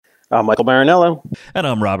I'm Michael Marinello, And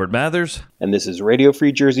I'm Robert Mathers. and this is Radio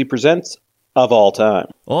Free Jersey Presents Of All Time.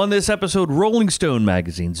 On this episode, Rolling Stone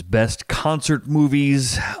magazine's best concert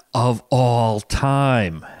movies of all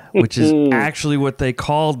time, which is actually what they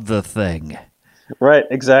called the thing. Right,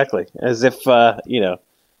 exactly. As if,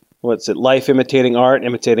 what's it, life imitating art,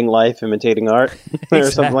 imitating life, imitating art, or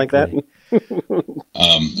something like that.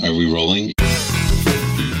 Are we rolling?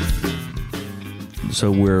 So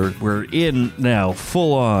we're in now,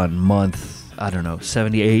 full on month,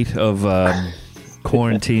 78 of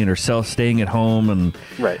quarantine or staying at home and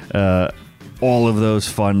Right. all of those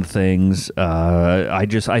fun things.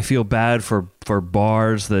 I feel bad for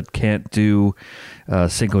bars that can't do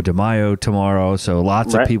Cinco de Mayo tomorrow, so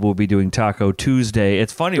lots of people will be doing Taco Tuesday.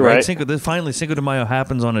 It's funny, right? Finally, Cinco de Mayo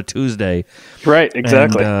happens on a Tuesday. Right,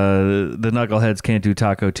 exactly. And the knuckleheads can't do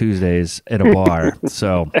Taco Tuesdays at a bar.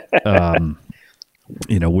 So,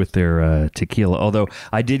 with their tequila. Although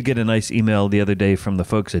I did get a nice email the other day from the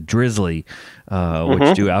folks at Drizzly,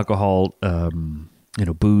 which do alcohol,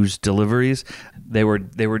 booze deliveries. They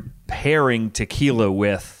were pairing tequila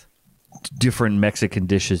with different Mexican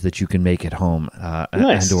dishes that you can make at home.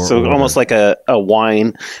 Nice. So almost like a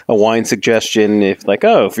wine suggestion.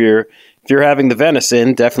 If you're having the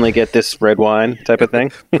venison, definitely get this red wine type of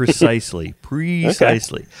thing. Precisely.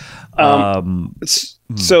 Okay.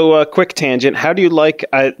 So, quick tangent. How do you like?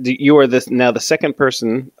 You are now the second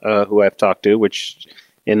person who I've talked to, which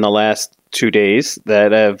in the last 2 days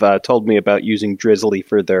that have told me about using Drizzly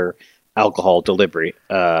for their alcohol delivery,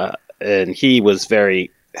 and he was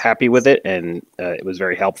very happy with it, and it was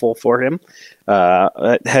very helpful for him.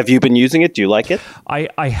 Have you been using it? Do you like it?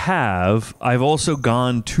 I have. I've also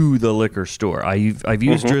gone to the liquor store. I've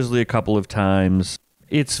used Drizzly a couple of times.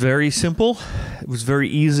 It's very simple. It was very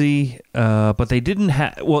easy, but they didn't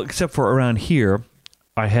have, except for around here,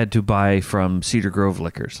 I had to buy from Cedar Grove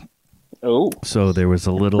Liquors. Oh. So there was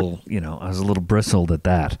a little, I was a little bristled at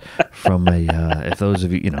that from if those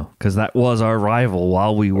of you, because that was our rival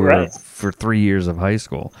while we were for 3 years of high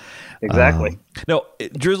school. Exactly. No,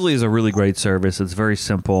 Drizzly is a really great service. It's very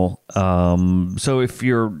simple. So if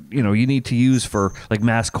you're, you need to use for like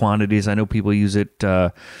mass quantities, I know people use it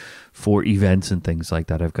for events and things like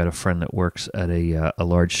that. I've got a friend that works at a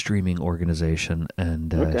large streaming organization,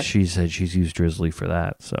 and she said she's used Drizzly for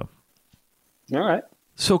that. So, All right.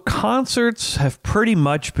 So concerts have pretty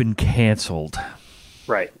much been canceled.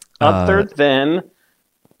 Right. Other than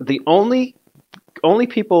the only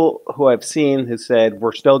people who I've seen who said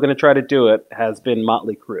we're still going to try to do it has been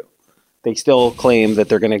Motley Crue. They still claim that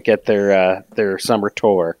they're going to get their summer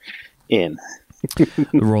tour in. The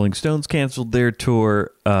Rolling Stones canceled their tour.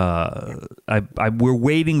 We're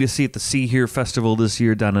waiting to see if the See Here Festival this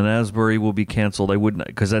year down in Asbury will be canceled. I wouldn't,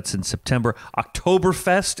 because that's in September.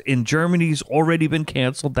 Oktoberfest in Germany's already been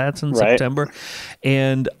canceled. That's in September.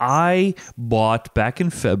 And I bought back in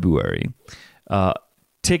February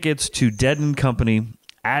tickets to Dead & Company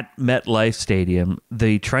at MetLife Stadium,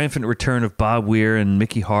 the triumphant return of Bob Weir and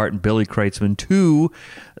Mickey Hart and Billy Kreutzmann to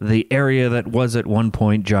the area that was at one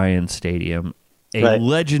point Giants Stadium. A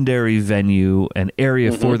legendary venue, an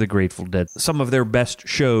area for the Grateful Dead. Some of their best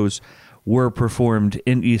shows were performed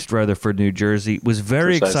in East Rutherford, New Jersey. Was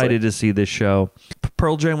very excited to see this show.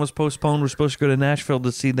 Pearl Jam was postponed. We're supposed to go to Nashville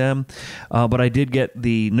to see them. But I did get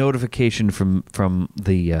the notification from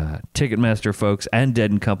the Ticketmaster folks and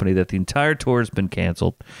Dead & Company that the entire tour has been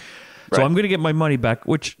canceled. So I'm going to get my money back,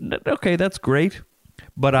 which, okay, that's great.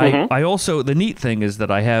 But I also, the neat thing is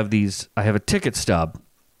that I have a ticket stub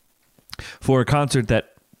for a concert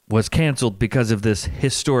that was canceled because of this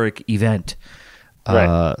historic event.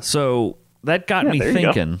 So that got me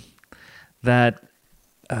thinking that...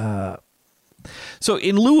 So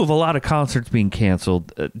in lieu of a lot of concerts being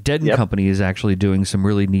canceled, Dead & Company is actually doing some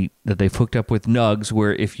really neat, that they've hooked up with Nugs,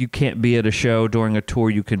 where if you can't be at a show during a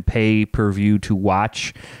tour, you can pay per view to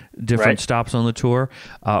watch different stops on the tour.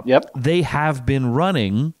 They have been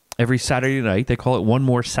running every Saturday night. They call it One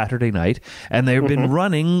More Saturday Night, and they've been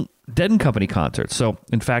running Dead & Company concerts. So,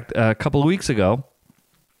 in fact, a couple of weeks ago,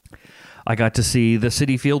 I got to see the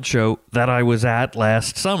Citi Field show that I was at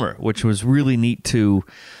last summer, which was really neat to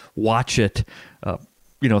watch it.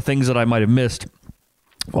 Things that I might have missed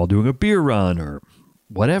while doing a beer run or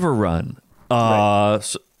whatever run.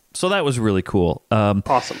 So that was really cool.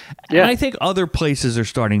 Awesome. Yeah. And I think other places are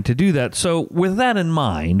starting to do that. So with that in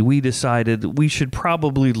mind, we decided we should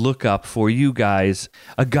probably look up for you guys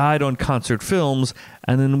a guide on concert films,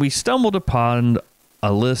 and then we stumbled upon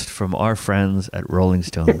a list from our friends at Rolling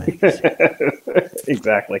Stone Magazine.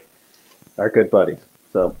 Exactly. Our good buddies.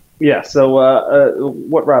 So, yeah. So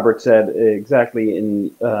what Robert said exactly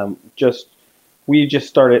in just we just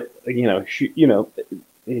started, to give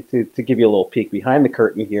you a little peek behind the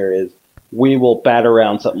curtain here is we will bat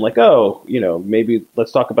around something like, oh, maybe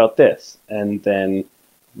let's talk about this. And then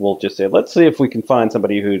we'll just say, let's see if we can find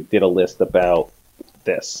somebody who did a list about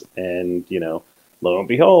this. And, lo and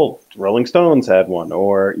behold, Rolling Stones had one.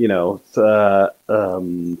 Or, we'll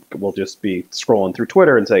just be scrolling through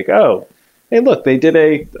Twitter and say, oh, hey, look, they did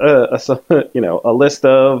a list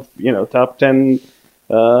of, top 10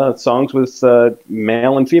 songs with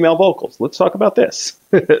male and female vocals. Let's talk about this.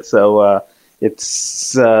 So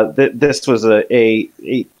this was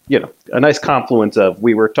a nice confluence of,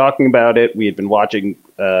 we were talking about it. We had been watching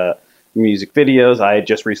music videos. I had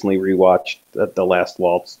just recently rewatched The Last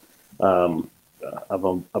Waltz,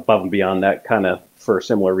 above and beyond that, kind of for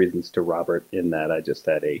similar reasons to Robert, in that I just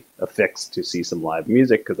had a fix to see some live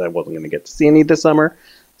music because I wasn't going to get to see any this summer.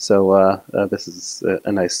 So this is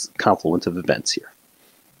a nice confluence of events here.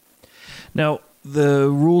 Now, the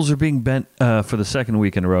rules are being bent for the second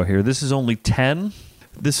week in a row here. This is only 10.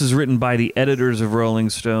 This is written by the editors of Rolling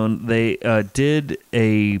Stone. They did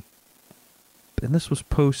and this was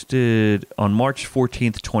posted on March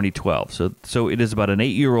 14th, 2012. So it is about an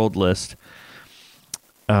 8-year-old list.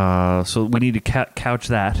 So we need to couch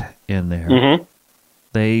that in there. Mm-hmm.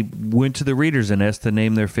 They went to the readers and asked to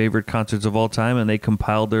name their favorite concerts of all time, and they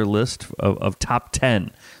compiled their list of top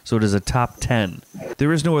 10. So it is a top 10.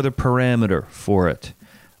 There is no other parameter for it.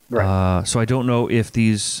 Right. So I don't know if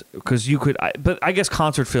these, because you could, but I guess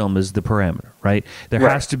concert film is the parameter, right? There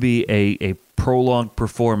has to be a prolonged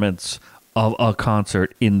performance of a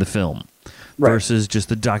concert in the film versus just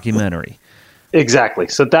the documentary. Exactly.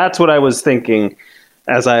 So that's what I was thinking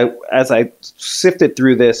as I sifted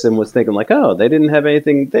through this and was thinking like, oh, they didn't have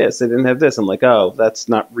anything this, they didn't have this. I'm like, oh, that's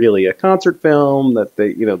not really a concert film. That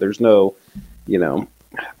there's no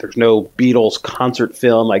Beatles concert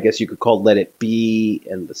film. I guess you could call Let It Be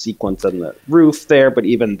and the sequence on the roof there, but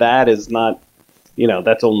even that is not,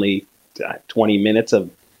 that's only 20 minutes of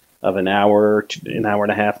an hour and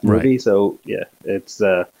a half movie. Right. So yeah,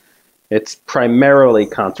 it's primarily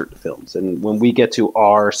concert films. And when we get to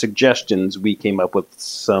our suggestions, we came up with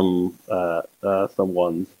some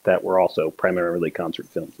ones that were also primarily concert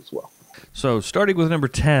films as well. So starting with number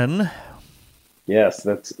 10. Yes,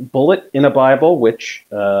 that's Bullet in a Bible, which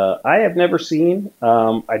I have never seen.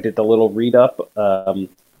 I did the little read up.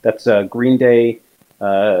 That's a Green Day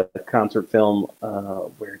concert film.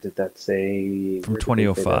 Where did that say? From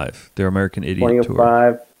 2005, their American Idiot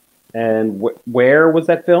 2005. Tour. And where was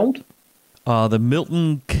that filmed? The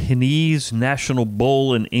Milton Keynes National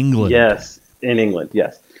Bowl in England. Yes, in England,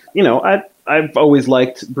 yes. I've always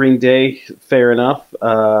liked Green Day, fair enough,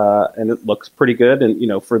 and it looks pretty good.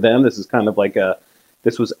 And, for them, this is kind of like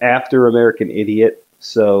this was after American Idiot.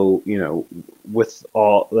 So, with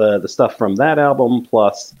all the stuff from that album,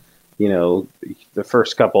 plus, the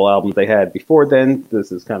first couple albums they had before then,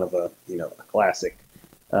 this is kind of a classic,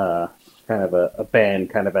 kind of a band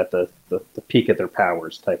kind of at the peak of their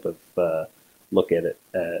powers type of look at it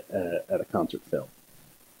at a concert film.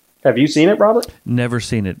 Have you seen it, Robert? Never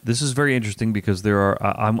seen it. This is very interesting because there are.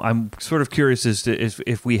 I'm sort of curious as to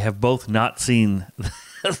if we have both not seen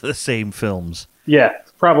the same films. Yeah,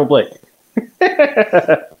 probably.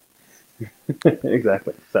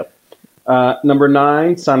 Exactly. So, number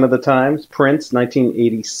 9, Sign of the Times, Prince,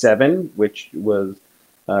 1987, which was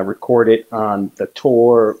recorded on the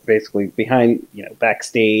tour, basically behind,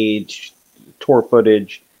 backstage tour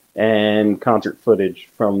footage and concert footage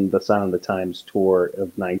from the Sign of the Times tour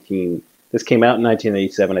of This came out in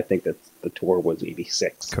 1987. I think that the tour was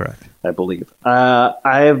 86. Correct. I believe. I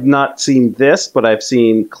have not seen this, but I've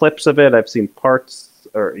seen clips of it. I've seen parts,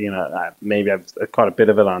 or maybe I've caught a bit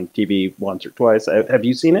of it on TV once or twice. Have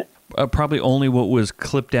you seen it? Probably only what was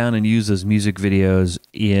clipped down and used as music videos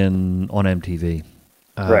on MTV,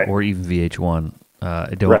 or even VH1.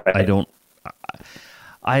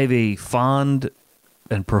 I have a fond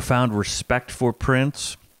and profound respect for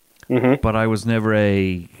Prince, but I was never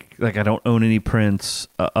I don't own any Prince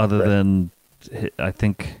other than, I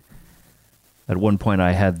think at one point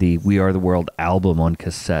I had the We Are the World album on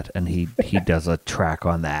cassette, and he does a track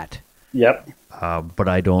on that. Yep. But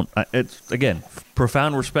I don't. It's, again,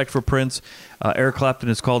 profound respect for Prince. Eric Clapton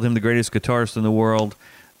has called him the greatest guitarist in the world.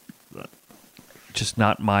 Just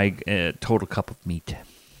not my total cup of meat.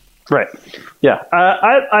 Right. Yeah.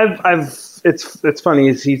 It's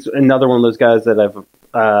funny. He's another one of those guys that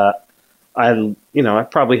I've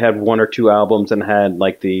probably had one or two albums and had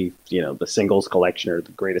like the singles collection or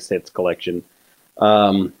the greatest hits collection.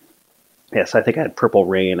 Yes, I think I had Purple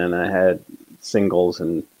Rain and I had singles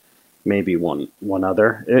and maybe one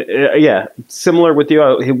other. Yeah, similar with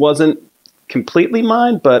you. He wasn't completely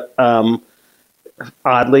mine, but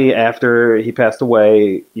oddly, after he passed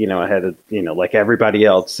away, I had like everybody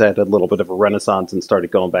else, had a little bit of a renaissance and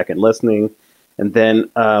started going back and listening. And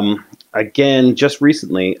then again, just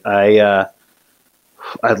recently, I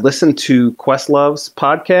listened to Questlove's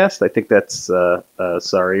podcast. I think that's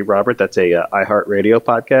sorry, Robert. That's a iHeartRadio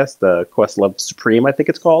podcast. Questlove Supreme, I think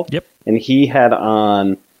it's called. Yep. And he had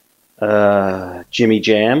on Jimmy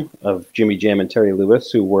Jam of Jimmy Jam and Terry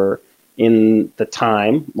Lewis, who were in the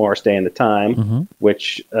time, Morris Day and the Time,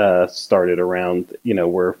 which started around,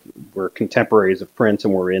 were contemporaries of Prince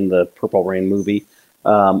and were in the Purple Rain movie.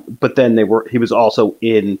 But then he was also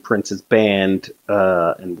in Prince's band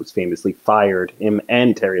and was famously fired. Him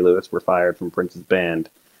and Terry Lewis were fired from Prince's band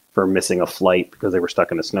for missing a flight because they were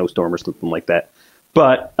stuck in a snowstorm or something like that.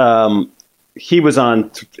 But he was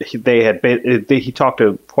on. He talked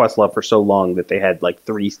to Questlove for so long that they had like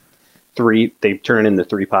three. They turned into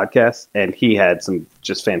 3 podcasts, and he had some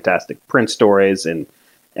just fantastic Prince stories and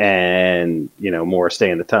Morris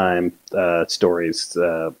Day and the Time stories.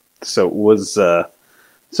 So it was.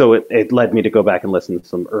 So it led me to go back and listen to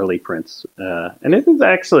some early Prince, and it is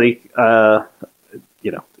actually, it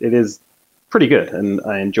is pretty good, and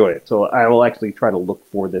I enjoy it. So I will actually try to look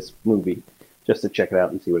for this movie just to check it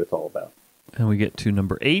out and see what it's all about. And we get to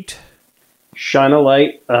number 8. Shine a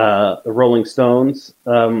Light, the Rolling Stones.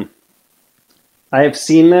 I have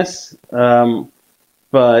seen this, but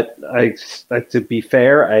to be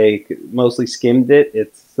fair, I mostly skimmed it.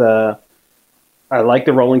 It's I like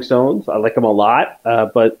the Rolling Stones. I like them a lot,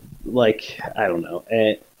 but I don't know,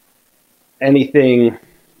 anything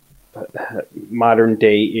modern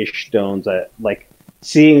day-ish Stones.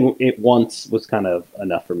 Seeing it once was kind of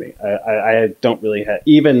enough for me. I don't really have,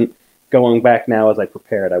 even going back now as I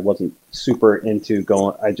prepared, I wasn't super into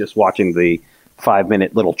going. I just watching the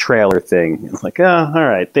 5-minute little trailer thing. It's like, all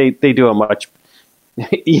right, they do a much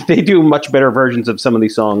they do much better versions of some of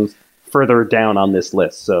these songs further down on this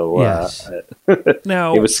list. So yes.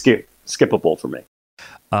 Now it was skippable for me.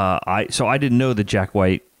 I didn't know that Jack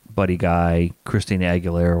White, Buddy Guy, Christina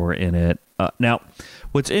Aguilera were in it. Now,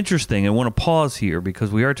 what's interesting, I want to pause here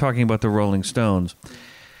because we are talking about the Rolling Stones.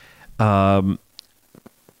 Have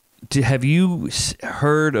you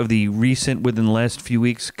heard of the recent, within the last few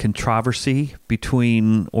weeks, controversy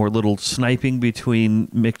or little sniping between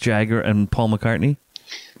Mick Jagger and Paul McCartney?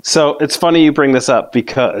 So it's funny you bring this up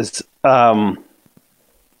because I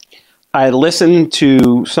listened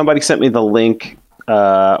to, somebody sent me the link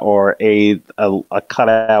or a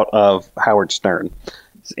cutout of Howard Stern's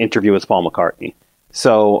interview with Paul McCartney.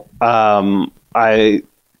 So I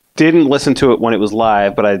didn't listen to it when it was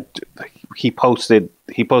live, but he posted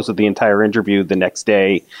the entire interview the next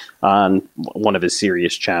day on one of his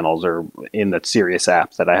Sirius channels or in the Sirius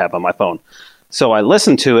app that I have on my phone. So I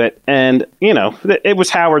listened to it, and it was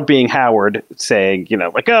Howard being Howard, saying,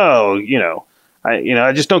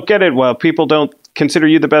 I just don't get it. Well, people don't consider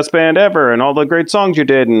you the best band ever, and all the great songs you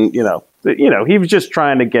did, and he was just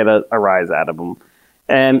trying to get a rise out of him.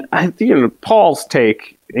 And Paul's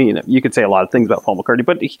take, you could say a lot of things about Paul McCartney,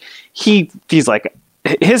 but he's like,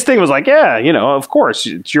 his thing was like, yeah, of course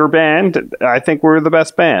it's your band. I think we're the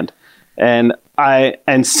best band. And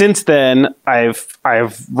since then I've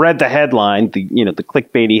read the headline, the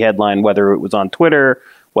clickbaity headline, whether it was on Twitter,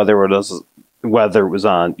 whether it was on,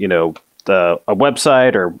 a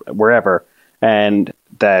website or wherever. And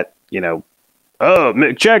that,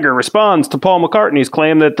 Mick Jagger responds to Paul McCartney's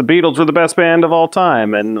claim that the Beatles were the best band of all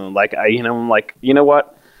time. And I'm like, you know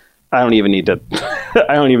what? I don't even need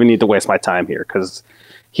to waste my time here because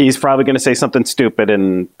he's probably going to say something stupid.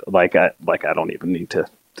 And I don't even need to,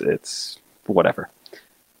 it's whatever.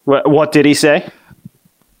 What did he say?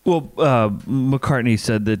 Well, McCartney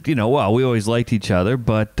said that, we always liked each other,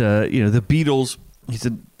 but, the Beatles, he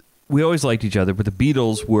said, we always liked each other, but the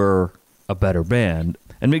Beatles were a better band.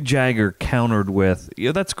 And Mick Jagger countered with,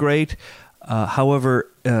 that's great. However,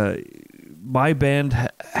 my band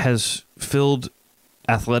has filled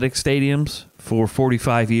athletic stadiums for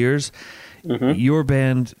 45 years. Mm-hmm. Your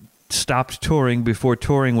band stopped touring before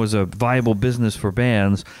touring was a viable business for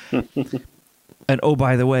bands. And oh,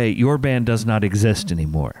 by the way, your band does not exist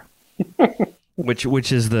anymore.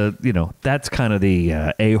 which is the, that's kind of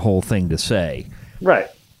the a-hole thing to say. Right.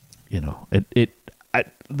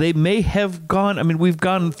 They may have gone, I mean, we've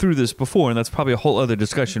gone through this before, and that's probably a whole other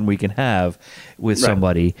discussion we can have with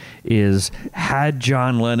somebody, is had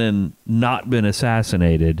John Lennon not been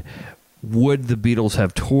assassinated, would the Beatles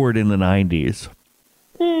have toured in the 90s?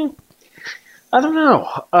 I don't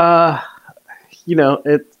know.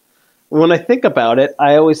 When I think about it,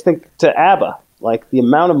 I always think to ABBA, like the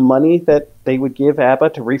amount of money that they would give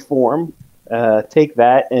ABBA to reform take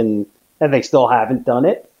that, and they still haven't done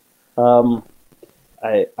it.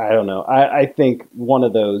 I don't know. I think one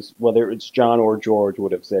of those, whether it's John or George,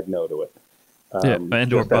 would have said no to it.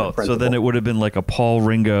 And or both. So then it would have been like a Paul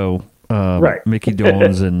Ringo, Mickey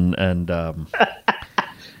Dolenz, and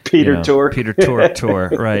Peter Tour. Peter tour.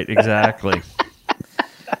 Right, exactly.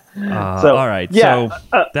 All right. Yeah,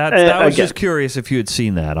 so that was just curious if you had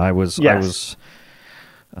seen that. I was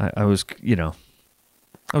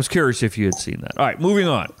curious if you had seen that. All right, moving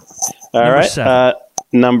on. Number 7.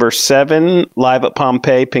 Number 7, Live at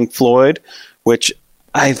Pompeii, Pink Floyd, which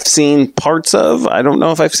I've seen parts of. I don't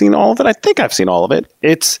know if I've seen all of it. I think I've seen all of it.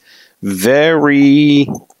 It's very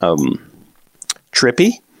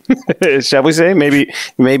trippy, shall we say?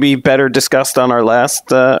 Maybe better discussed on our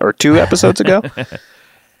last or 2 episodes ago.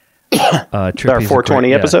 Our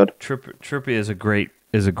 420 episode. Trippy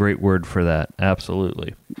is a great word for that.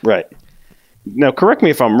 Absolutely. Right. Now, correct me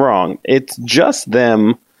if I'm wrong. It's just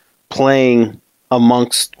them playing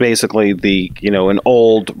amongst basically an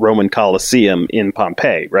old Roman Colosseum in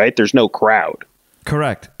Pompeii, right? There's no crowd.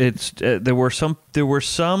 Correct. It's there were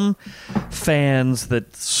some fans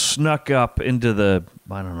that snuck up into the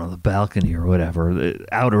balcony or whatever, the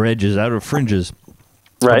outer fringes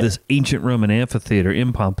of this ancient Roman amphitheater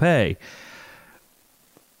in Pompeii.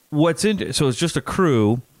 So it's just a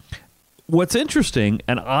crew. What's interesting,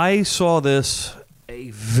 and I saw this a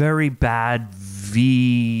very bad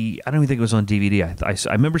I don't even think it was on DVD. I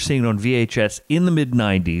remember seeing it on VHS in the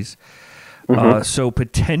mid-90s. So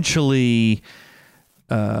potentially,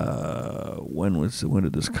 when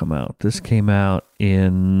did this come out? This came out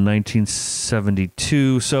in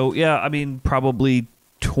 1972. So yeah, I mean, probably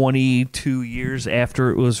 22 years after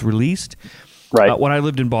it was released. Right. When I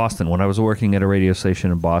lived in Boston, when I was working at a radio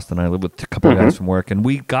station in Boston, I lived with a couple of guys from work, and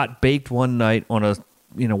we got baked one night on a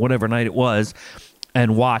whatever night it was,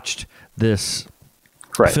 and watched this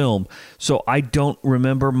film. So I don't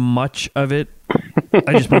remember much of it.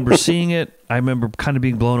 I just remember seeing it. I remember kind of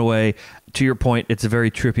being blown away. To your point, it's a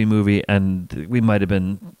very trippy movie, and we might have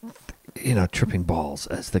been, tripping balls,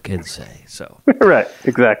 as the kids say. So right,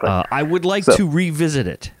 exactly. I would like to revisit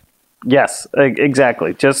it. Yes,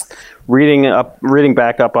 exactly. Just reading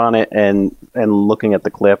back up on it and looking at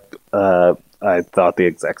the clip, I thought the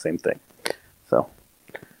exact same thing. So.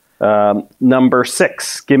 Number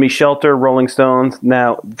 6, Gimme Shelter, Rolling Stones.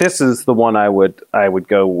 Now, this is the one I would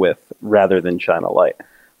go with rather than Shine a Light.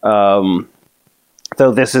 Though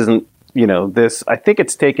this isn't, this, I think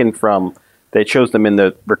it's taken from, they chose them in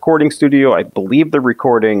the recording studio. I believe the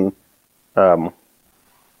recording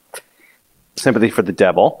Sympathy for the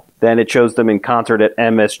Devil. Then it shows them in concert at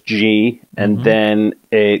MSG, and then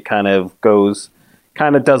it kind of does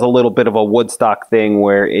a little bit of a Woodstock thing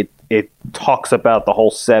where it talks about the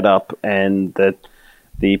whole setup and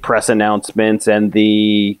the press announcements and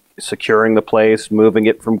the securing the place, moving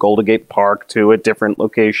it from Golden Gate Park to a different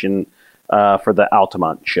location for the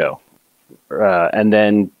Altamont show, and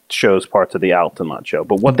then shows parts of the Altamont show.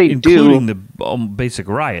 But what including the basic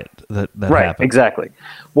riot that happened. Exactly.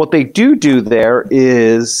 What they do there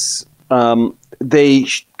is they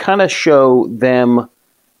kind of show them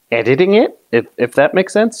editing it, if that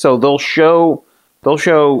makes sense. So they'll show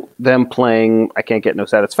them playing I Can't Get No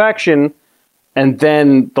Satisfaction, and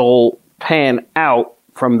then they'll pan out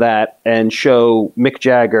from that and show Mick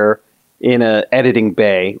Jagger in a editing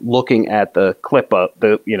bay looking at the clip of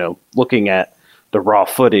looking at the raw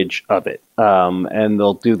footage of it. And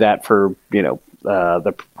they'll do that for,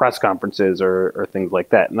 the press conferences or things like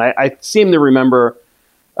that. And I seem to remember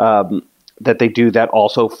that they do that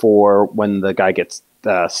also for when the guy gets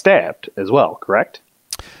stabbed as well, correct?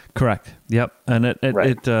 Correct. Yep. And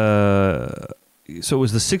so it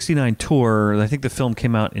was the 69 tour. I think the film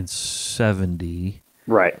came out in 70.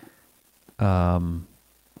 Right.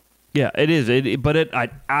 Yeah, it is. I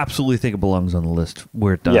absolutely think it belongs on the list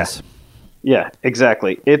where it does. Yeah,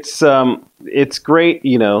 exactly. It's great.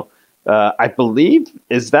 I believe,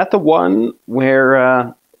 is that the one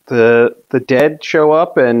where the Dead show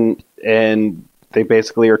up and they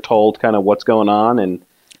basically are told kind of what's going on and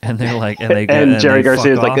they're like, and Jerry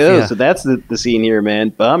Garcia's like, so that's the scene here, man.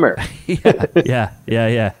 Bummer.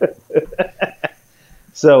 yeah.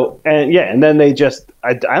 So and then they just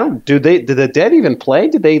did the Dead even play?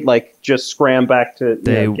 Did they just scram back to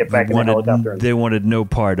get back in the helicopter? They wanted no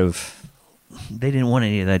part of. They didn't want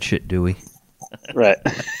any of that shit, Dewey. Right.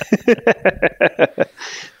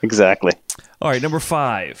 Exactly. All right, number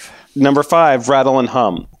 5. Rattle and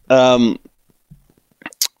Hum.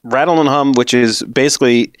 Rattle and Hum, which is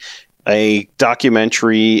basically a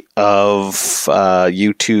documentary of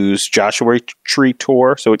U2's Joshua Tree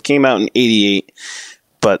tour. So it came out in '88.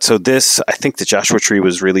 But so this, I think the Joshua Tree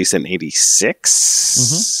was released in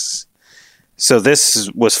 86. So this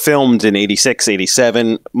was filmed in 86,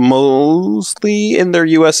 87, mostly in their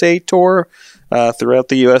USA tour throughout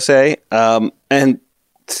the USA. And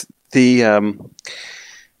the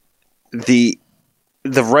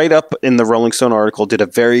write-up in the Rolling Stone article did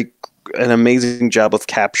an amazing job of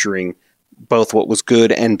capturing both what was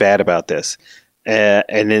good and bad about this.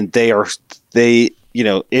 And then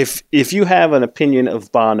if you have an opinion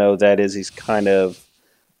of Bono that is he's kind of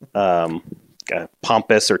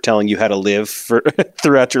pompous or telling you how to live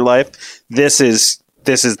throughout your life, this is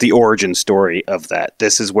the origin story of that.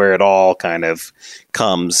 This is where it all kind of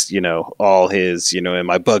comes, all his, am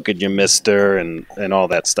I bugging you, mister, and all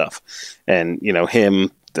that stuff. And,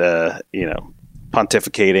 him,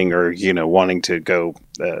 pontificating or, wanting to go,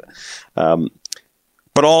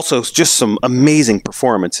 but also just some amazing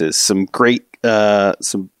performances, some great,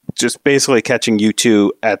 just basically catching U2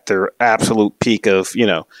 at their absolute peak of,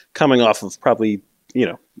 coming off of probably,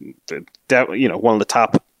 one of the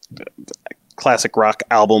top classic rock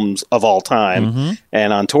albums of all time,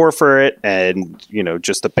 and on tour for it. And,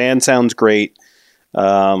 just the band sounds great.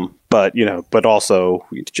 But also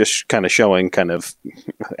just kind of showing kind of,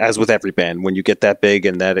 as with every band, when you get that big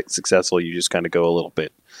and that successful, you just kind of go a little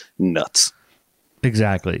bit nuts.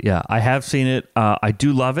 Exactly. Yeah, I have seen it. I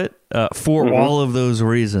do love it for all of those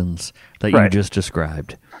reasons that you just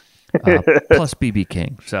described. Plus BB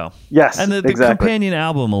King. So yes, and the exactly. companion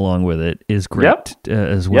album along with it is great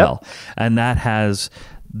as well. And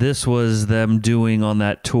this was them doing on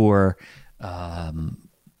that tour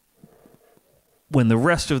when the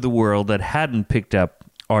rest of the world that hadn't picked up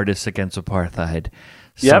Artists Against Apartheid,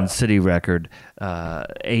 Sun City record,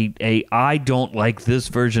 I don't like this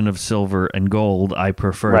version of Silver and Gold. I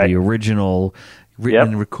prefer the original, written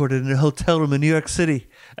and recorded in a hotel room in New York City.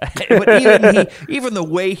 But even the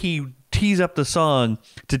way he tees up the song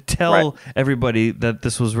to tell everybody that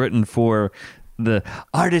this was written for the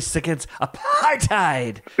Artists Against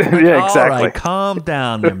Apartheid. Exactly. All right, calm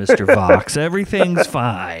down there, Mr. Vox. Everything's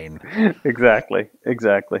fine. Exactly.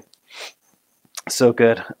 So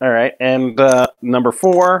good. All right. And number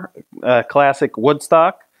 4, classic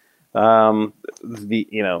Woodstock. The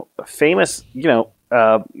famous,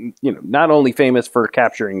 not only famous for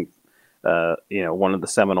capturing one of the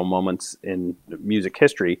seminal moments in music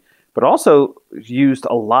history, but also used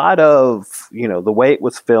a lot of, the way it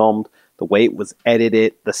was filmed, the way it was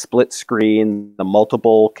edited, the split screen, the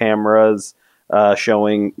multiple cameras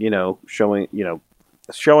showing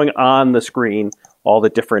on the screen all the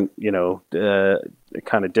different,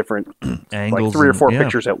 kind of different angles, like 3 or 4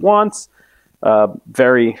 pictures at once.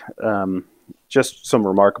 Very, just some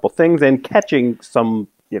remarkable things, and catching some,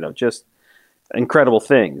 just incredible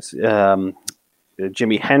things.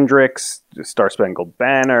 Jimi Hendrix, Star Spangled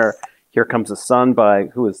Banner, Here Comes the Sun by,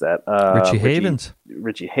 who is that? Richie Havens.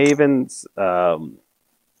 Richie Havens.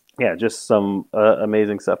 Just some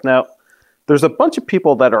amazing stuff. Now, there's a bunch of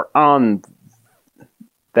people that are on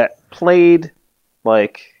that played,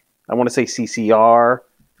 like, I want to say CCR,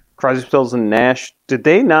 Crosby, Stills and Nash. Did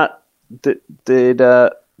they not? Did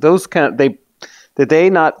they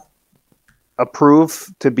not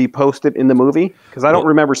approve to be posted in the movie? Because I don't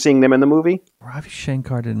remember seeing them in the movie. Ravi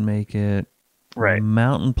Shankar didn't make it. Right.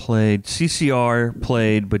 Mountain played. CCR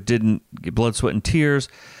played, but didn't get Blood, Sweat, and Tears.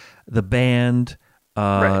 The band,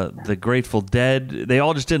 the Grateful Dead, they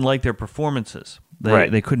all just didn't like their performances.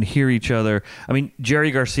 They couldn't hear each other. I mean,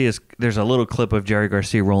 Jerry Garcia's, there's a little clip of Jerry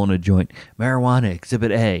Garcia rolling a joint. Marijuana,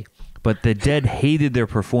 Exhibit A. But the Dead hated their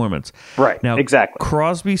performance. Right, now, exactly.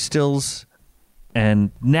 Crosby, Stills,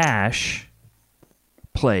 and Nash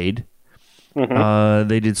played.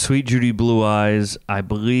 They did Sweet Judy Blue Eyes, I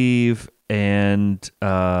believe, and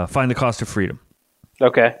Find the Cost of Freedom.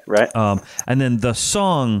 Okay, right. And then the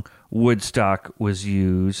song Woodstock was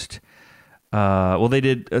used. They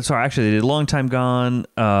did Long Time Gone,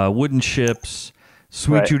 Wooden Ships,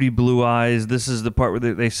 Sweet Judy Blue Eyes. This is the part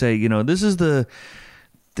where they say,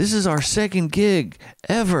 this is our second gig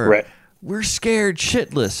ever. Right. We're scared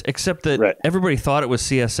shitless, except that everybody thought it was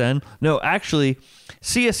CSN. No, actually,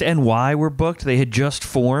 CSNY were booked. They had just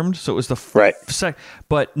formed, so it was the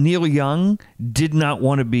But Neil Young did not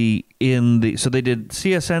want to be so they did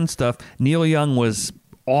CSN stuff. Neil Young was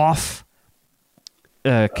off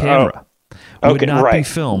camera. Would not be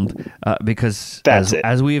filmed because,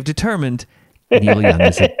 as we have determined, Neil Young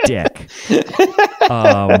is a dick.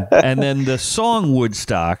 And then the song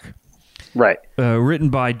Woodstock, written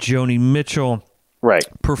by Joni Mitchell, Right.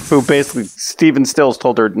 Who basically Stephen Stills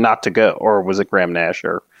told her not to go, or was it Graham Nash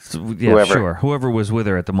or whoever? Sure. Whoever was with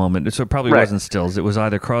her at the moment. So it probably wasn't Stills. It was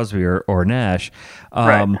either Crosby or Nash.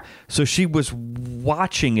 Right. So she was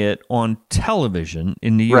watching it on television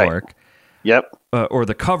in New York. Yep. Or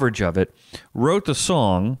the coverage of it. Wrote the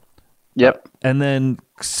song. Yep. And then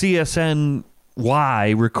CSNY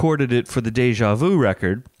recorded it for the Deja Vu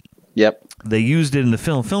record. Yep. They used it in the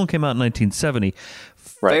film. Film came out in 1970.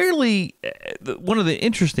 Right. Fairly, one of the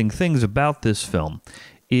interesting things about this film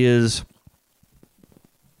is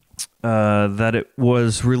that it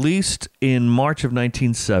was released in March of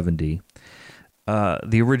 1970,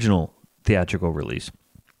 the original theatrical release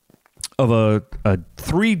of a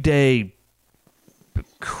 3-day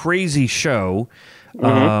crazy show,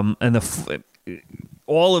 and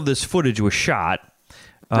all of this footage was shot.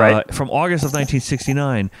 From August of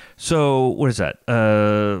 1969. So what is that?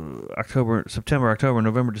 September, October,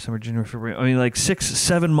 November, December, January, February. I mean, like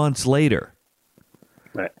 6-7 months later,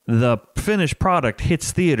 the finished product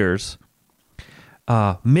hits theaters,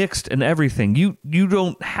 mixed and everything. You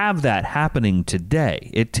don't have that happening today.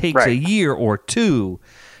 It takes a year or two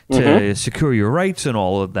to secure your rights and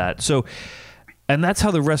all of that. So, and that's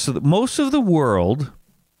how the rest of most of the world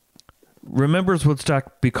remembers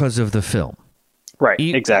Woodstock because of the film. Right,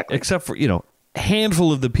 exactly. Except for, a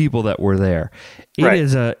handful of the people that were there.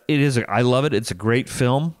 It is I love it. It's a great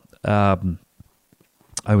film. I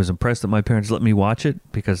was impressed that my parents let me watch it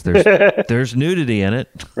because there's nudity in it.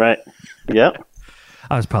 Right. Yep.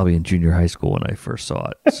 I was probably in junior high school when I first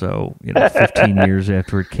saw it. So, 15 years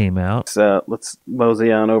after it came out. So let's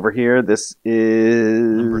mosey on over here. This is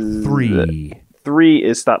number 3. 3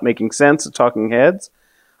 is Stop Making Sense of Talking Heads.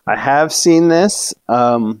 I have seen this,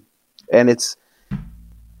 and it's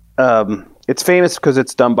famous because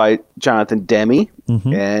it's done by Jonathan Demme,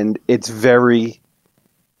 and it's very,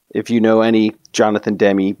 if you know any Jonathan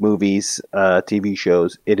Demme movies, TV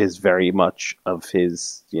shows, it is very much of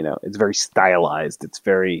his, it's very stylized. It's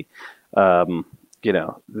very,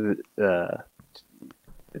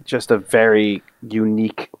 just a very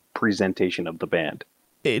unique presentation of the band.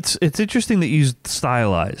 It's interesting that you used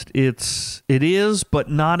stylized. It is,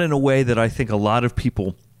 but not in a way that I think a lot of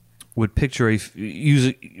people would picture a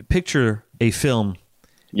film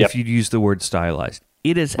if you'd use the word stylized.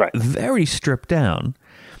 It is very stripped down.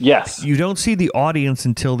 Yes. You don't see the audience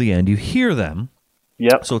until the end. You hear them.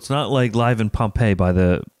 Yep. So it's not like Live in Pompeii by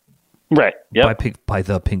the by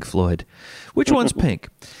the Pink Floyd. Which one's Pink?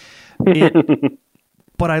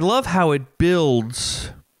 But I love how it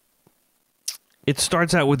builds. It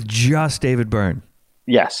starts out with just David Byrne.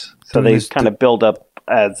 Yes. So they kind of build up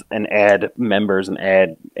as and add members and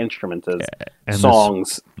add instruments as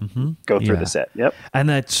songs go through the set. Yep. And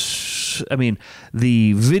that's,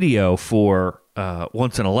 the video for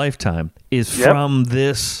Once in a Lifetime is from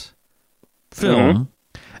this film,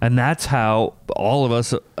 and that's how all of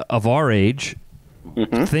us of our age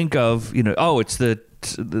think of, it's the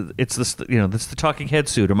Talking Head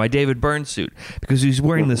suit or my David Byrne suit, because he's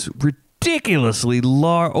wearing this ridiculously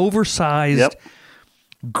oversized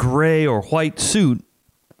gray or white suit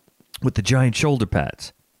with the giant shoulder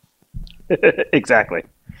pads. Exactly.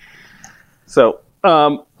 So,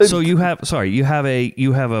 you have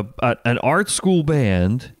an art school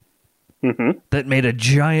band that made a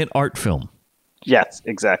giant art film. Yes,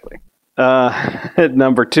 exactly.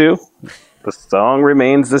 Number 2, the song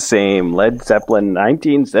remains the same. Led Zeppelin,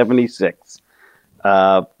 1976.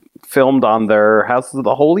 Filmed on their Houses of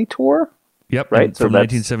the Holy tour. Yep, right. From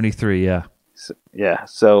 1973. Yeah. Yeah.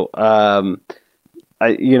 So,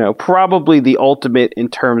 probably the ultimate in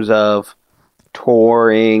terms of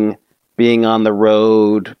touring, being on the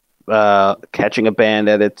road, catching a band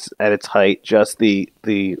at its height. Just the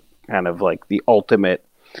kind of like the ultimate.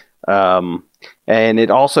 And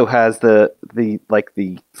it also has the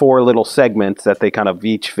 4 little segments that they kind of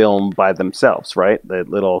each film by themselves, right? The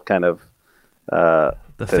little kind of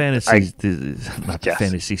the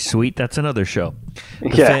fantasy suite. That's another show.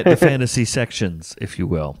 The fantasy sections, if you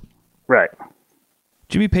will. Right.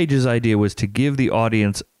 Jimmy Page's idea was to give the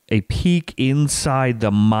audience a peek inside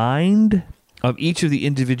the mind of each of the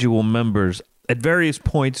individual members at various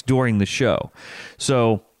points during the show.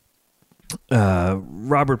 So,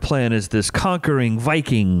 Robert Plant is this conquering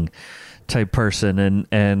Viking type person,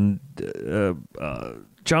 and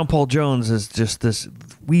John Paul Jones is just this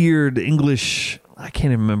weird English. I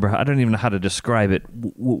can't even remember. I don't even know how to describe it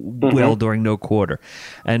well during No Quarter.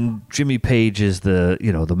 And Jimmy Page is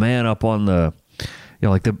the man up on the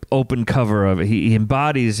like the open cover of it. He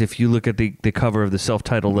embodies, if you look at the cover of the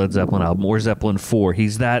self-titled Led Zeppelin album or Zeppelin 4,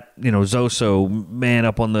 he's that Zoso man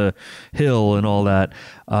up on the hill and all that.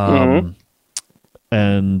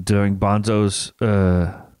 and during Bonzo's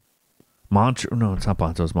mantra. No, it's not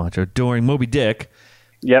Bonzo's mantra. During Moby Dick,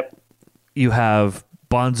 Yep. you have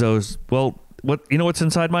Bonzo's. Well, what's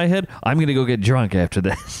inside my head? I'm going to go get drunk after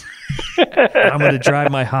this. I'm going to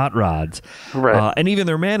drive my hot rods. Right. And even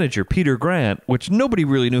their manager, Peter Grant, which nobody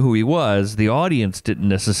really knew who he was. The audience didn't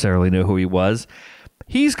necessarily know who he was.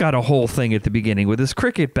 He's got a whole thing at the beginning with his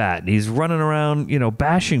cricket bat, and he's running around,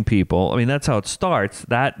 bashing people. I mean, that's how it starts.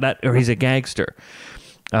 Or he's a gangster,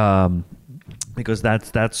 because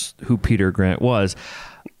that's who Peter Grant was.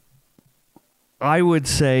 I would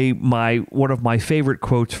say one of my favorite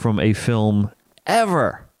quotes from a film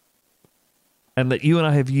ever, and that you and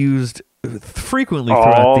I have used frequently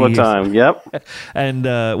throughout all the years. time. Yep. And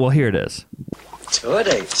here it is. Tour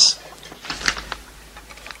dates.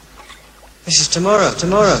 This is tomorrow.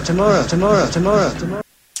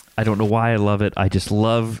 I don't know why I love it. I just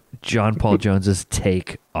love John Paul Jones's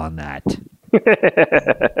take on that.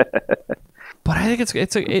 But I think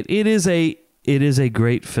it is a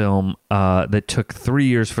great film that took 3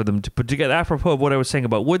 years for them to put together. Apropos of what I was saying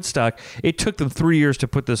about Woodstock, it took them 3 years to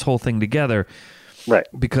put this whole thing together, Right.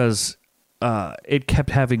 because it kept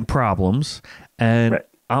having problems. And Right.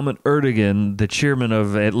 Ahmet Ertegun, the chairman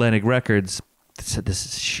of Atlantic Records, said, "This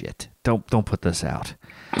is shit. Don't put this out."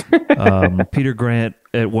 Peter Grant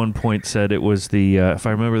at one point said it was the if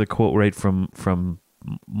I remember the quote right from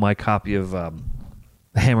my copy of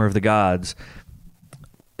Hammer of the Gods,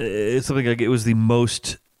 it's something like it was the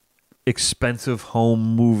most expensive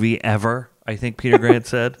home movie ever, I think Peter Grant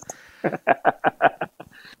said.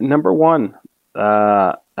 Number one,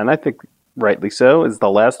 and I think rightly so, is The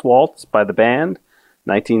Last Waltz by the band,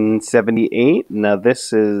 1978. Now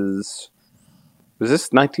was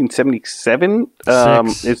this 1977?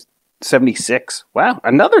 It's 76. Wow,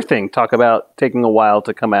 another thing. Talk about taking a while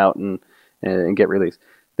to come out and get released.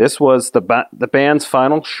 This was the band's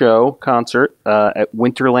final show concert at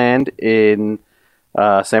Winterland in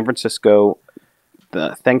San Francisco,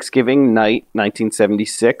 the Thanksgiving night,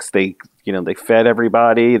 1976. They fed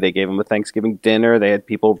everybody. They gave them a Thanksgiving dinner. They had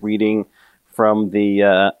people reading from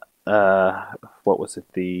the what was it?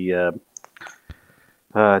 The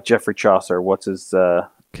Geoffrey Chaucer. What's his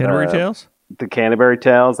Canterbury Tales? The Canterbury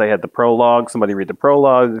Tales. They had the prologue. Somebody read the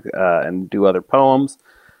prologue and do other poems.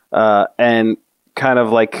 And kind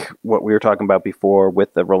of like what we were talking about before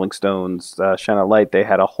with the Rolling Stones, Shine a Light, they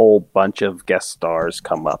had a whole bunch of guest stars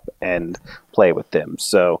come up and play with them.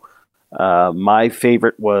 So my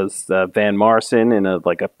favorite was Van Morrison in a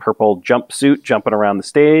purple jumpsuit jumping around the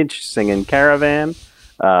stage singing Caravan.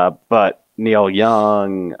 But Neil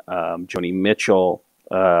Young, Joni Mitchell,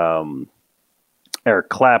 Eric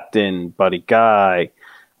Clapton, Buddy Guy,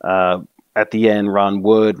 at the end, Ron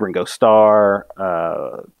Wood, Ringo Starr,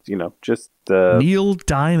 Neil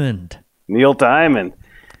Diamond. Neil Diamond.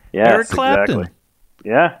 Yes, Eric Clapton. Exactly.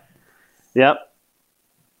 Yeah. Yep.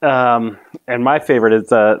 And my favorite is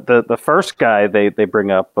the first guy they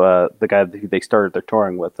bring up, the guy who they started their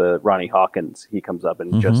touring with, Ronnie Hawkins. He comes up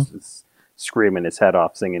and just is screaming his head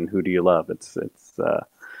off, singing "Who Do You Love?" It's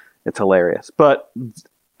hilarious. But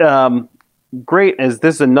great as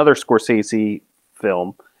this is another Scorsese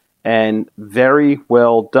film, and very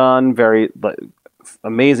well done, very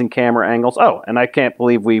amazing camera angles. Oh, and I can't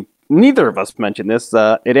believe neither of us mentioned this.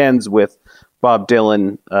 It ends with Bob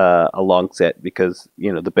Dylan along set because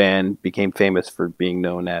the band became famous for being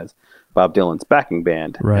known as Bob Dylan's backing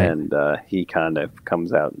band, right. And he kind of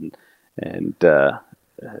comes out and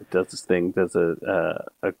does this thing, does a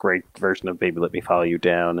great version of "Baby Let Me Follow You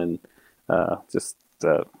Down," and just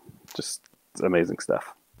amazing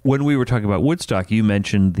stuff. When we were talking about Woodstock, you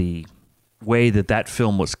mentioned the way that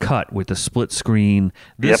film was cut with the split screen.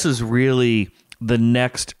 This is really the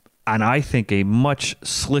next, and I think a much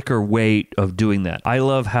slicker way of doing that. I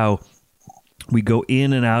love how we go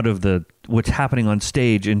in and out of what's happening on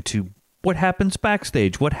stage into what happens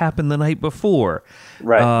backstage, what happened the night before.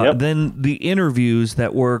 Right. Then the interviews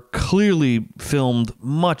that were clearly filmed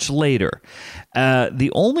much later.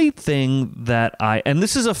 The only thing that and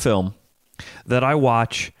this is a film that I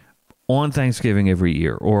watch on Thanksgiving every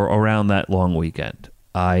year or around that long weekend.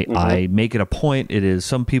 I make it a point. It is,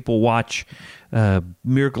 some people watch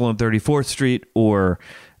Miracle on 34th Street or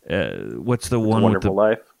what's the one with Wonderful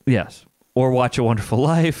Life? Yes. Or watch A Wonderful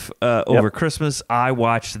Life over Christmas. I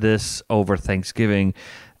watch this over Thanksgiving.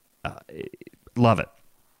 Love it.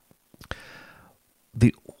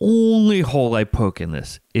 The only hole I poke in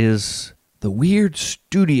this is the weird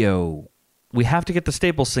studio. We have to get the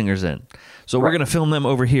Staples singers in. So we're going to film them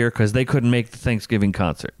over here because they couldn't make the Thanksgiving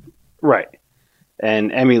concert. Right.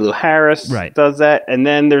 And Emmylou Harris does that. And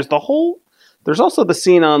then there's the whole There's also the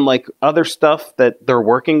scene on like other stuff that they're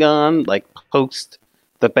working on, like post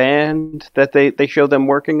the band that they show them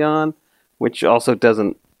working on, which also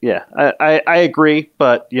doesn't. Yeah, I agree,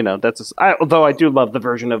 but that's although I do love the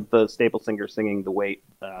version of the Staple Singer singing "The Weight."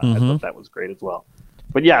 I thought that was great as well.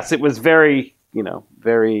 But yes, it was very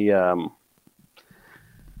very.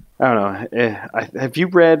 I don't know. Have you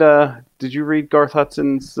read? Did you read Garth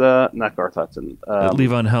Hudson's? Not Garth Hudson.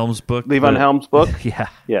 Levon Helm's book. Levon Helm's book. Yeah.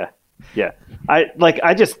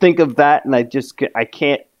 I just think of that, and I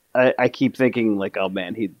can't. I keep thinking like, oh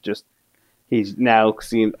man, he's now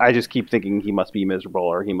seen. I just keep thinking he must be miserable,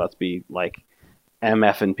 or he must be like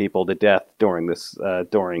MFing people to death during this,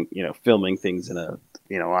 filming things in a,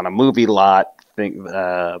 on a movie lot thing,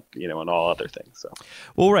 and all other things. So,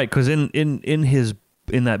 well, right, because in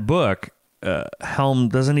that book, Helm,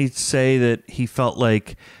 doesn't he say that he felt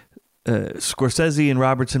like Scorsese and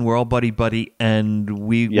Robertson were all buddy, and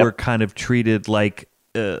we were kind of treated like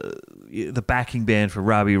the backing band for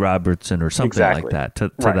Robbie Robertson or something like that,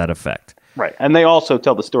 to that effect. Right, and they also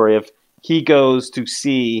tell the story of he goes to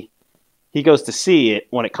see it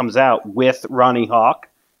when it comes out with Ronnie Hawkins,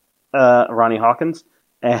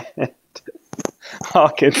 and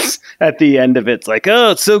Hawkins at the end of it's like,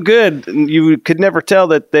 oh, it's so good. And you could never tell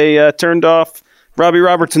that they turned off Robbie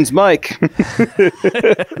Robertson's mic.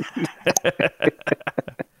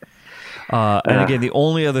 And again, the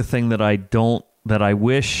only other thing that I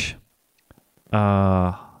wish,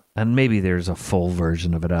 and maybe there's a full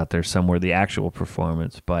version of it out there somewhere, the actual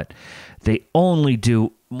performance, but they only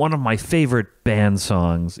do. One of my favorite band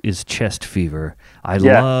songs is Chest Fever. I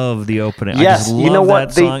love the opening. Yes, I just love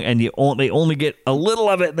that song, and they only get a little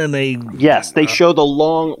of it, and then they... Yes, they show the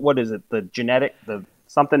long, what is it, the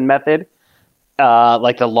something method,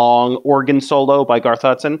 like the long organ solo by Garth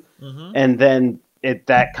Hudson, and then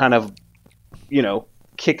that kind of,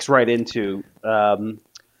 kicks right into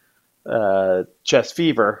Chest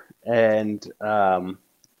Fever, and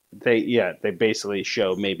they basically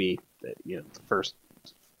show maybe the first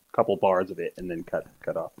couple bars of it and then cut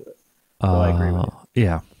off of it. So I agree with you.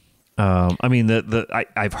 Yeah. I mean,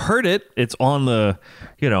 I've heard it. It's on the,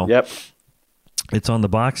 Yep. It's on the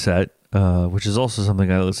box set, which is also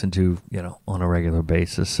something I listen to, on a regular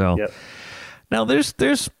basis. So now this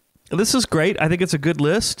is great. I think it's a good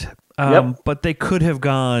list. But they could have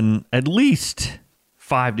gone at least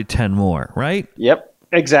 5 to 10 more, right? Yep.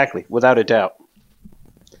 Exactly. Without a doubt.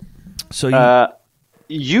 So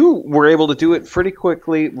you were able to do it pretty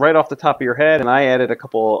quickly right off the top of your head, and I added a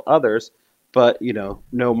couple others, but, no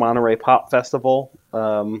Monterey Pop Festival,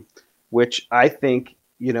 which I think,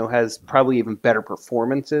 has probably even better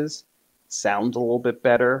performances, sounds a little bit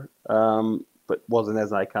better, but wasn't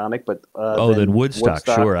as iconic. But than Woodstock.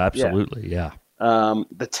 Sure, absolutely, yeah.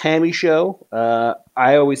 The Tammy Show,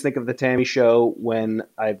 I always think of the Tammy Show when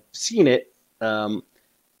I've seen it,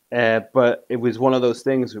 but it was one of those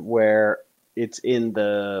things where it's in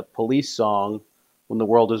the Police song, When the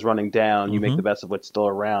World is Running Down, you make the best of what's still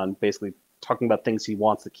around, basically talking about things he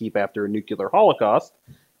wants to keep after a nuclear holocaust.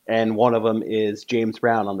 And one of them is James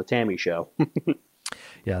Brown on the Tammy Show.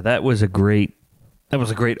 Yeah, that was a great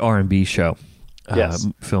R&B show. Yes.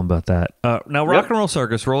 Film about that. Now, Rock and Roll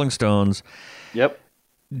Circus, Rolling Stones,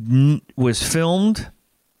 was filmed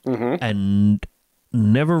and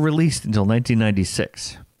never released until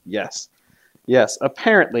 1996. Yes. Yes,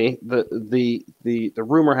 apparently the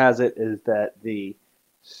rumor has it is that the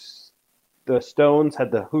Stones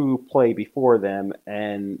had the Who play before them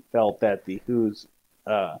and felt that the Who's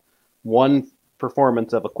one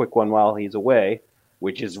performance of A Quick One While He's Away,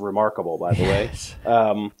 which is remarkable by the way,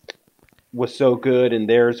 was so good and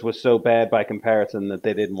theirs was so bad by comparison that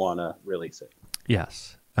they didn't want to release it.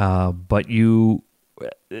 Yes, but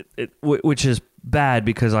which is bad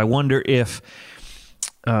because I wonder if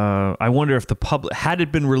the public, had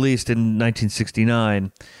it been released in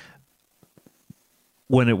 1969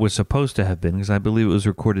 when it was supposed to have been, because I believe it was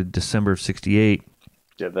recorded December of 68.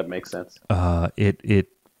 Yeah, that makes sense. It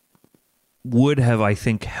would have, I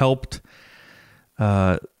think, helped.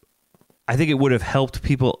 I think it would have helped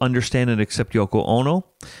people understand and accept Yoko Ono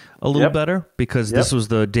a little better because this was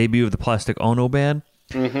the debut of the Plastic Ono Band.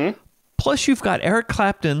 Mm-hmm. Plus, you've got Eric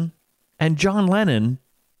Clapton and John Lennon.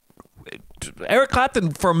 Eric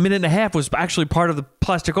Clapton for a minute and a half was actually part of the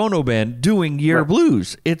Plastic Ono Band doing Year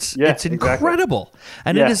Blues. It's incredible.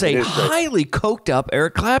 And it is a highly coked up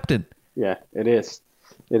Eric Clapton. Yeah, it is.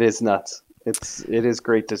 It is nuts. It is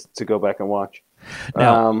great to go back and watch.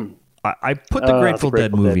 Now, I put the Grateful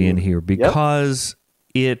Dead movie in here because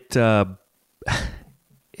it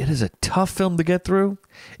it is a tough film to get through.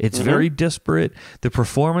 It's very disparate. The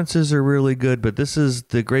performances are really good, but this is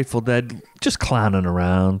the Grateful Dead just clowning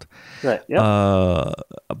around. Right. Yep.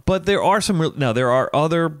 But there are there are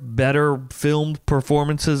other better filmed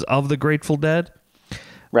performances of the Grateful Dead.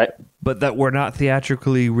 Right. But that were not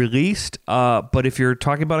theatrically released. But if you're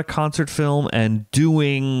talking about a concert film and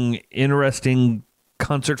doing interesting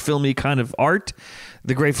concert filmy kind of art,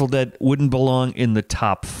 the Grateful Dead wouldn't belong in the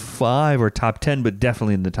top 5 or top 10, but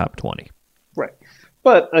definitely in the top 20. Right.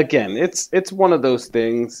 But again, it's one of those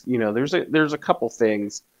things, there's a couple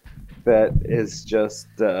things that is just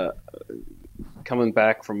coming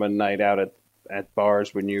back from a night out at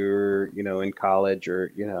bars when you're, in college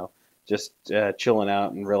or, just chilling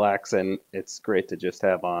out and relaxing. It's great to just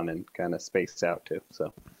have on and kind of space out too.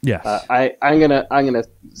 So yes, I'm gonna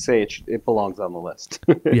say it belongs on the list.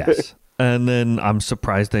 Yes, and then I'm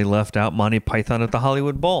surprised they left out Monty Python at the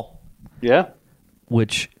Hollywood Bowl. Yeah,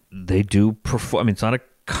 which they do perform. I mean, it's not a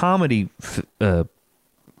comedy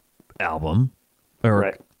album, or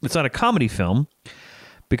right. It's not a comedy film.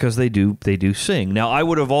 Because they do sing. Now, I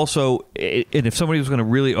would have also, and if somebody was going to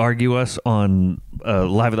really argue us on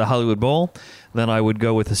Live at the Hollywood Bowl, then I would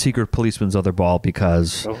go with The Secret Policeman's Other Ball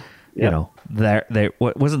because,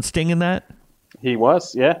 wasn't Sting in that? He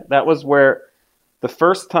was, yeah. That was where the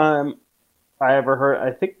first time I ever heard,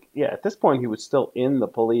 I think, at this point he was still in the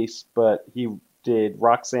Police, but he did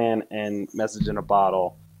Roxanne and Message in a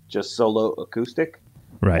Bottle, just solo acoustic.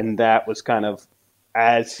 Right. And that was kind of,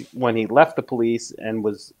 as when he left the Police and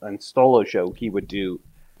was on solo show, he would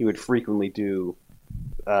frequently do,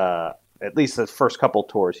 at least the first couple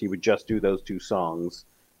tours, he would just do those two songs,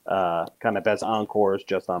 kind of as encores,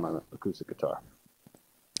 just on an acoustic guitar.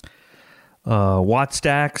 Watt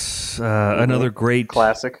Stacks, another great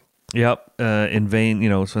classic. Yep, in vein,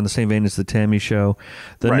 so in the same vein as the Tammy Show,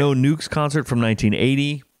 the Right. No Nukes concert from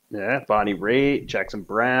 1980. Yeah, Bonnie Raitt, Jackson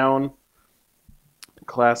Brown.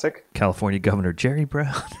 Classic. California Governor Jerry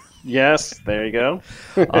Brown. Yes, there you go.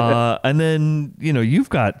 And then, you've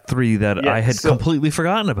got 3 that I had completely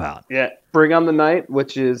forgotten about. Yeah, Bring on the Night,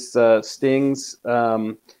 which is Sting's.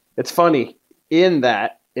 It's funny, in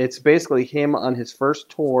that, it's basically him on his first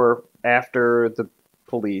tour after the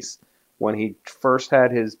Police, when he first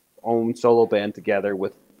had his own solo band together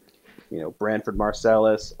with, Branford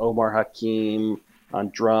Marsalis, Omar Hakim on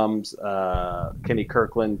drums, Kenny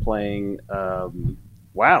Kirkland playing...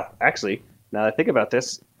 wow, actually, now that I think about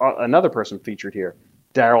this, another person featured here,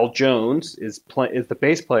 Daryl Jones is the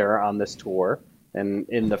bass player on this tour, and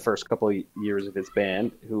in the first couple of years of his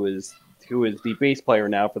band, who is the bass player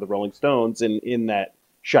now for the Rolling Stones, and in that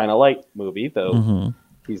Shine a Light movie, though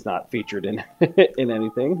he's not featured in in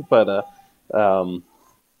anything. But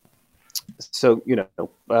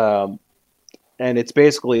and it's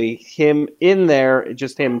basically him in there,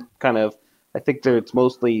 just him kind of. I think it's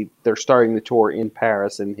mostly they're starting the tour in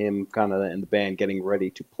Paris and him kind of in the band getting ready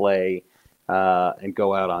to play and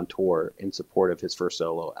go out on tour in support of his first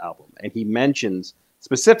solo album. And he mentions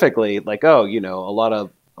specifically like, a lot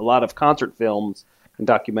of concert films and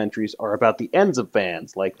documentaries are about the ends of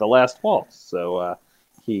bands, like The Last Waltz. So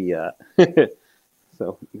he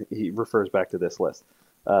refers back to this list.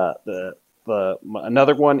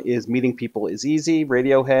 Another one is Meeting People is Easy,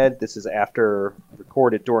 Radiohead. This is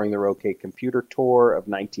recorded during their OK Computer tour of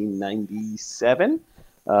 1997.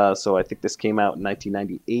 So I think this came out in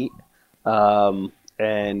 1998.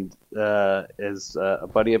 As a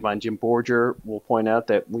buddy of mine, Jim Borger, will point out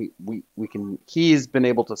that he's been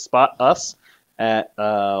able to spot us at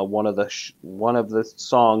one of the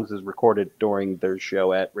songs is recorded during their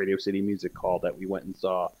show at Radio City Music Hall that we went and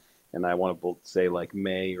saw. And I want to say like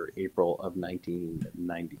May or April of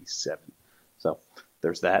 1997. So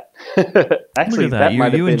there's that. Actually, that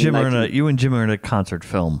might have been you and Jim are in a concert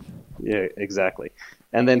film. Yeah, exactly.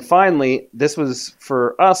 And then finally, this was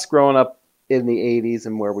for us growing up in the 80s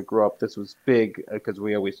and where we grew up. This was big because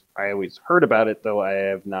I always heard about it, though I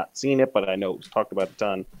have not seen it, but I know it was talked about a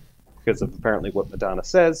ton because of apparently what Madonna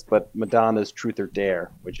says. But Madonna's Truth or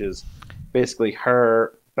Dare, which is basically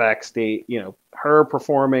her backstage, her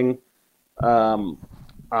performing on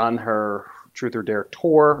her Truth or Dare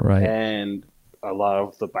tour, right. And a lot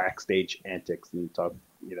of the backstage antics and talk,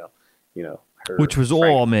 her which was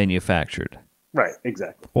all manufactured, right?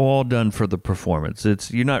 Exactly, all done for the performance.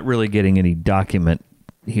 You're not really getting any document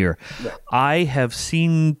here. Right. I have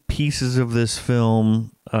seen pieces of this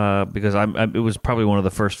film because it was probably one of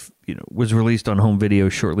the first. Was released on home video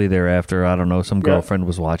shortly thereafter. I don't know, some girlfriend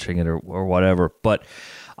was watching it or whatever, but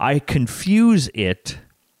I confuse it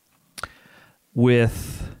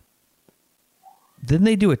with Didn't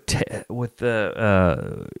they do with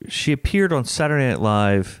the? She appeared on Saturday Night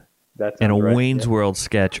Live in a Wayne's World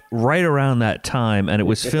sketch right around that time, and it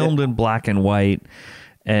was filmed in black and white.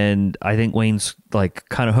 And I think Wayne's like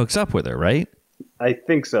kind of hooks up with her, right? I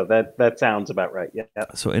think so. That sounds about right. Yeah.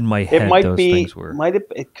 So in my head, things were. It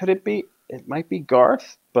might be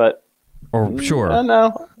Garth, but. Or sure. I don't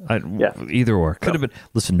know. Either or. Could have been.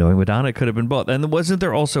 Listen, knowing Madonna, it could have been both. And wasn't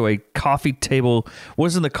there also a coffee table?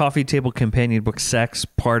 Wasn't the coffee table companion book Sex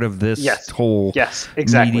part of this whole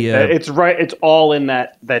exactly. media? It's right. It's all in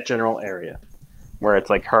that general area where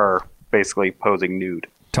it's like her basically posing nude.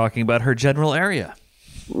 Talking about her general area.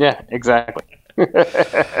 Yeah, exactly.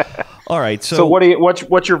 All right. So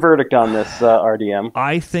what's your verdict on this, RDM?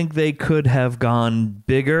 I think they could have gone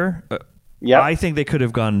bigger. Yeah, I think they could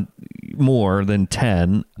have gone more than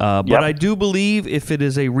 10. But I do believe if it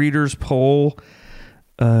is a reader's poll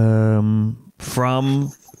from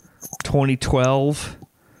 2012,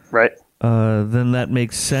 right, then that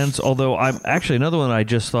makes sense. Although I'm actually another one I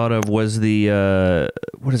just thought of was the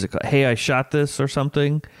what is it called? Hey, I Shot This or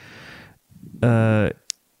something from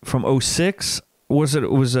 2006. It was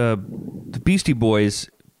the Beastie Boys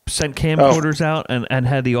sent camcorders out and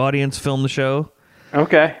had the audience film the show.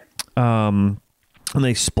 Okay. And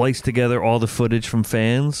they spliced together all the footage from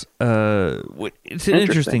fans. It's an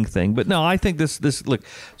interesting thing, but no, I think this look,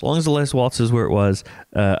 as long as the last waltz is where it was,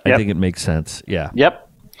 I think it makes sense. Yeah. Yep.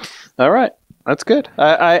 All right, that's good.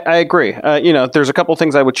 I agree. There's a couple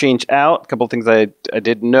things I would change out, a couple things I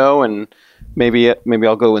didn't know, and maybe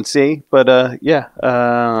I'll go and see. But I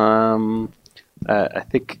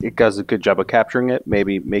think it does a good job of capturing it.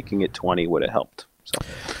 Maybe making it 20 would have helped. So.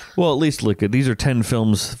 Well, at least look, these are 10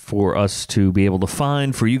 films for us to be able to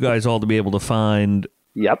find, for you guys all to be able to find.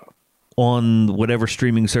 Yep. On whatever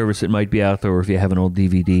streaming service it might be out there, or if you have an old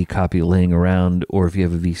DVD copy laying around, or if you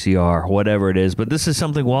have a VCR, whatever it is. But this is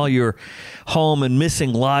something while you're home and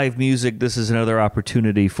missing live music, this is another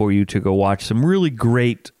opportunity for you to go watch some really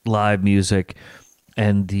great live music.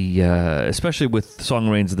 And especially with Song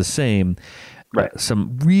Remains the Same,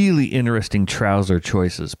 some really interesting trouser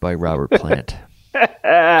choices by Robert Plant.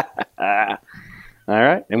 All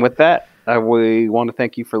right, and with that, we want to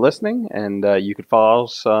thank you for listening, and you can follow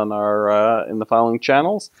us on our in the following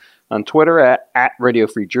channels: on Twitter at Radio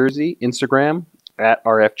Free Jersey, Instagram at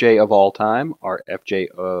RFJ of All Time,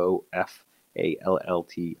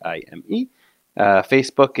 RFJOFALLTIME.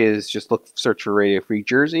 Facebook is just search for Radio Free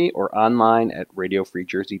Jersey, or online at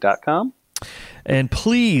radiofreejersey.com. And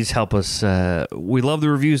please help us. We love the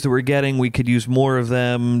reviews that we're getting. We could use more of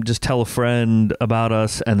them. Just tell a friend about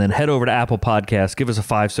us, and then head over to Apple Podcasts. Give us a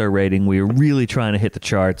 5-star rating. We're really trying to hit the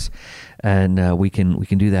charts, and we can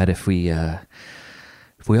do that if we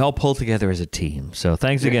all pull together as a team. So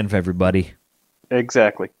thanks again for everybody.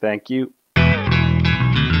 Exactly. Thank you.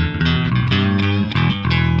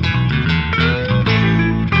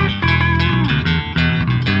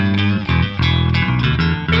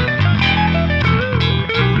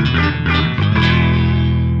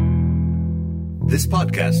 This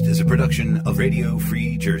podcast is a production of Radio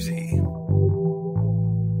Free Jersey.